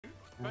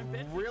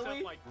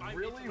really,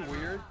 really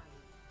weird.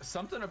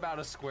 Something about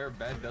a square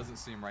bed doesn't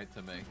seem right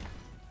to me.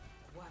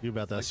 You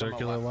about that like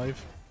circular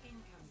life?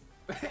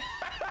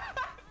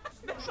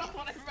 That's not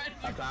what I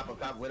meant. Up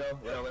top, widow.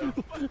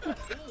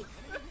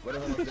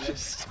 Widow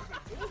just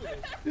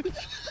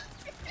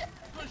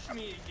push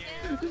me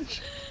again.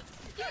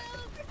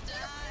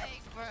 Die,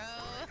 bro.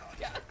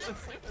 Yeah,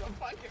 let's leave the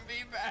fucking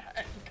me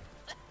back.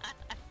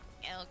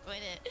 I'll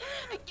quit it.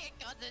 I can't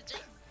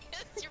concentrate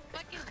because you're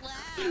fucking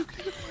loud.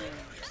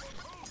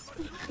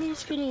 I'm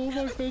just gonna hold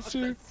my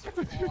fencer.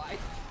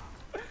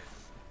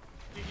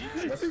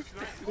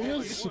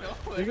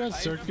 They got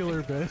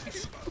circular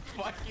beds.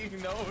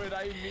 Fucking know what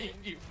I mean,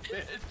 you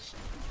bitch.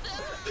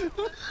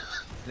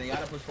 They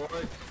gotta push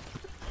forward.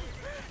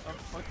 I'm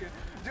fucking...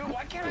 Dude,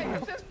 why can't I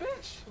hit this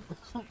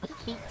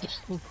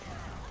bitch?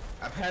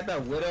 I've had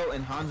that Widow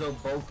and Hanzo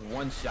both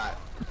one shot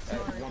at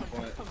one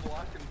point. I'm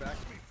blocking back.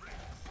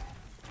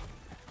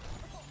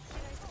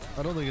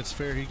 I don't think it's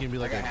fair. He can be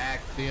like a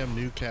hack. Damn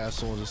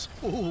Newcastle and just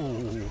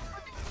ooh.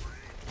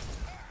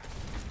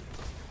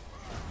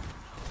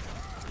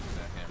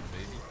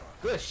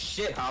 Good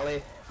shit,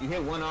 Holly. You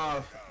hit one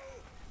off.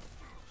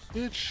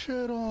 Get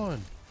shit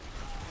on.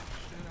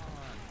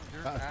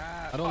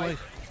 I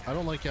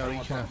don't like how he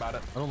can. I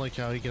don't like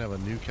how he can have a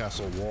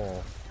Newcastle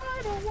wall.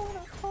 I don't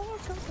wanna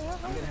talk about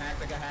it. I'm getting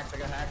hacked. I got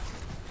hacked.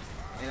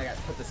 And I got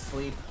put to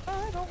sleep.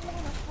 I don't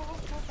wanna talk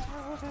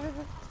about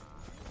it.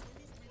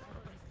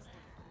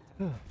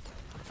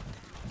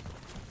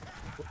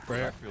 I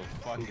feel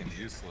fucking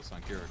useless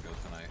on Kiriko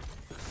tonight.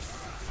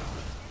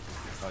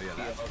 Oh yeah,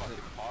 that's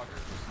fucking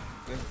poggers.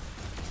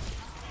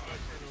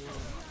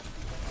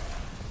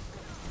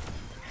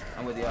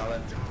 I'm with you,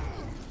 Ollie.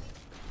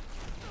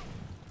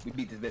 We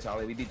beat this bitch,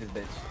 Ollie. We beat this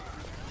bitch.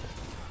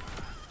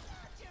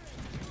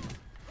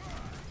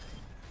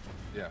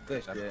 Yeah,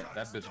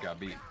 that bitch got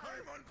beat.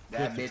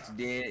 That bitch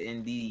did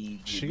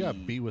indeed. She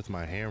got beat with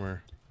my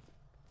hammer.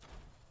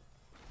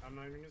 I'm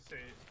not even gonna say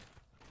it.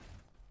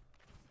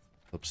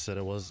 Upset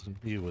it wasn't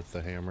you with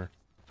the hammer.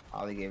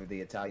 Holly gave it the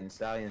Italian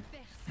stallion.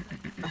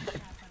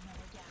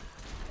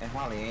 And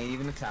Holly ain't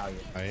even Italian.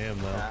 I am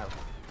though.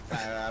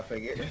 I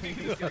figured.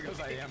 This guy goes,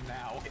 I am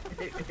now.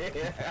 Good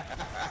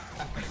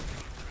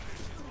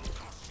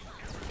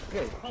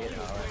hit,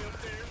 Holly.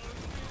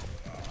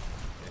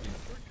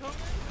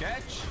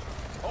 Catch!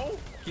 Oh,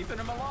 keeping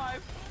him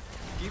alive.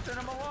 Keeping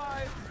him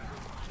alive.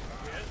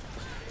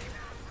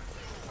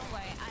 Oh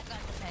wait, I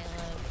got the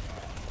payload.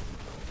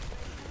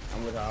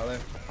 I'm with Holly.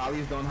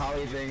 Holly's doing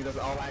Holly thing. That's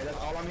all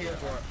I'm here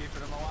for. I'm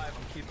keeping him alive.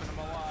 I'm keeping him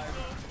alive.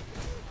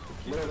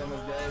 Look at him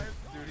dead.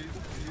 Dude, he's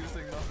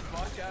using the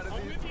fuck out of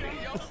these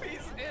videos.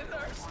 He's in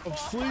our spot. I'm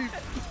asleep.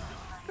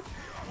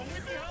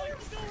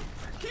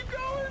 Keep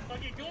going.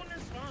 Okay, go in their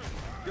spawn.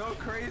 Go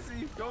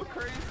crazy. Go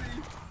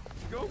crazy.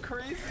 Go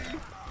crazy.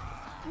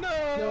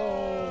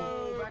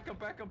 No. Back up,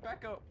 back up,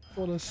 back up.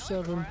 What a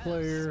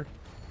 7-player.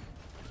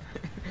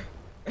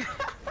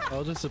 I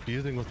was just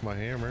abusing with my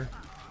hammer.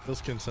 It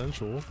was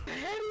consensual.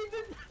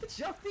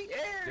 Jump the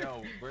air.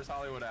 Yo, where's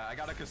Hollywood at? I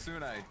got a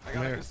Kasune. I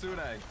got a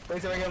Kasune.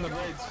 Wait till I get on the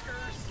bridge.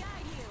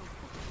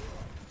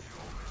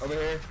 Over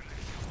here.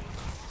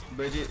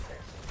 Bridget.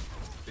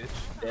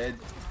 Bitch. Dead.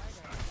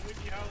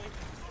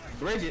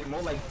 Bridget,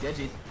 more like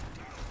Digit.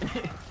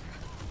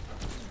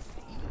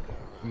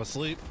 I'm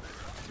asleep.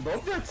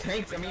 Both their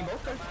tanks, I mean,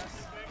 both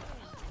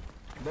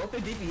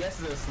their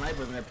DPSs are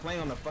snipers and they're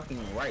playing on the fucking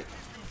right.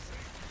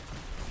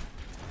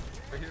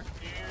 Right here.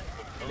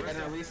 And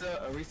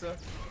Arisa.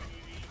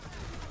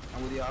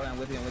 I'm with you, Ollie. I'm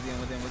with you.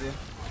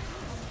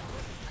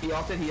 He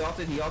ulted.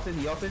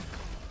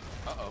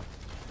 Uh-oh.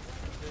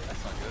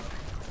 That's not good.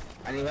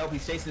 I need help.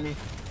 He's chasing me.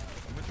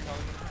 I'm with you,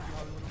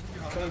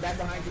 Hollywood. Coming back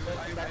behind you, bro.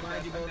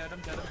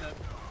 I'm dead.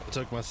 I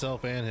took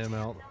myself and him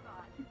out.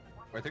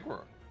 I think we're...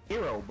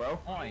 Hero, bro.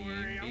 Oh, I'm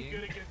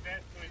good against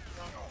that switch.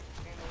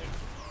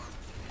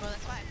 Well,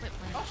 that's why I quit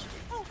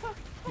playing.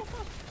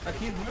 Like,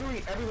 he's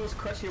literally everyone's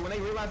crush here. When they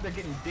realize they're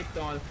getting dicked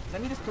on,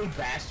 let me just play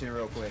Bastion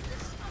real quick.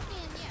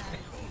 Yeah,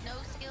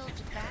 no skill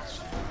to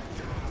Bastion.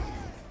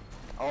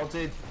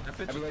 Ulted.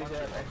 Everybody's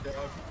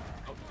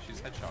oh,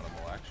 she's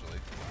headshotable, actually.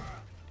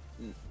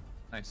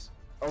 Nice.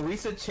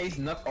 Orisa chased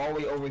Nuck all the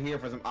way over here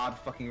for some odd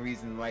fucking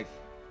reason. Like,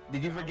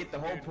 did you forget the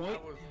whole point?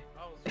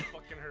 I was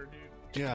fucking her, dude.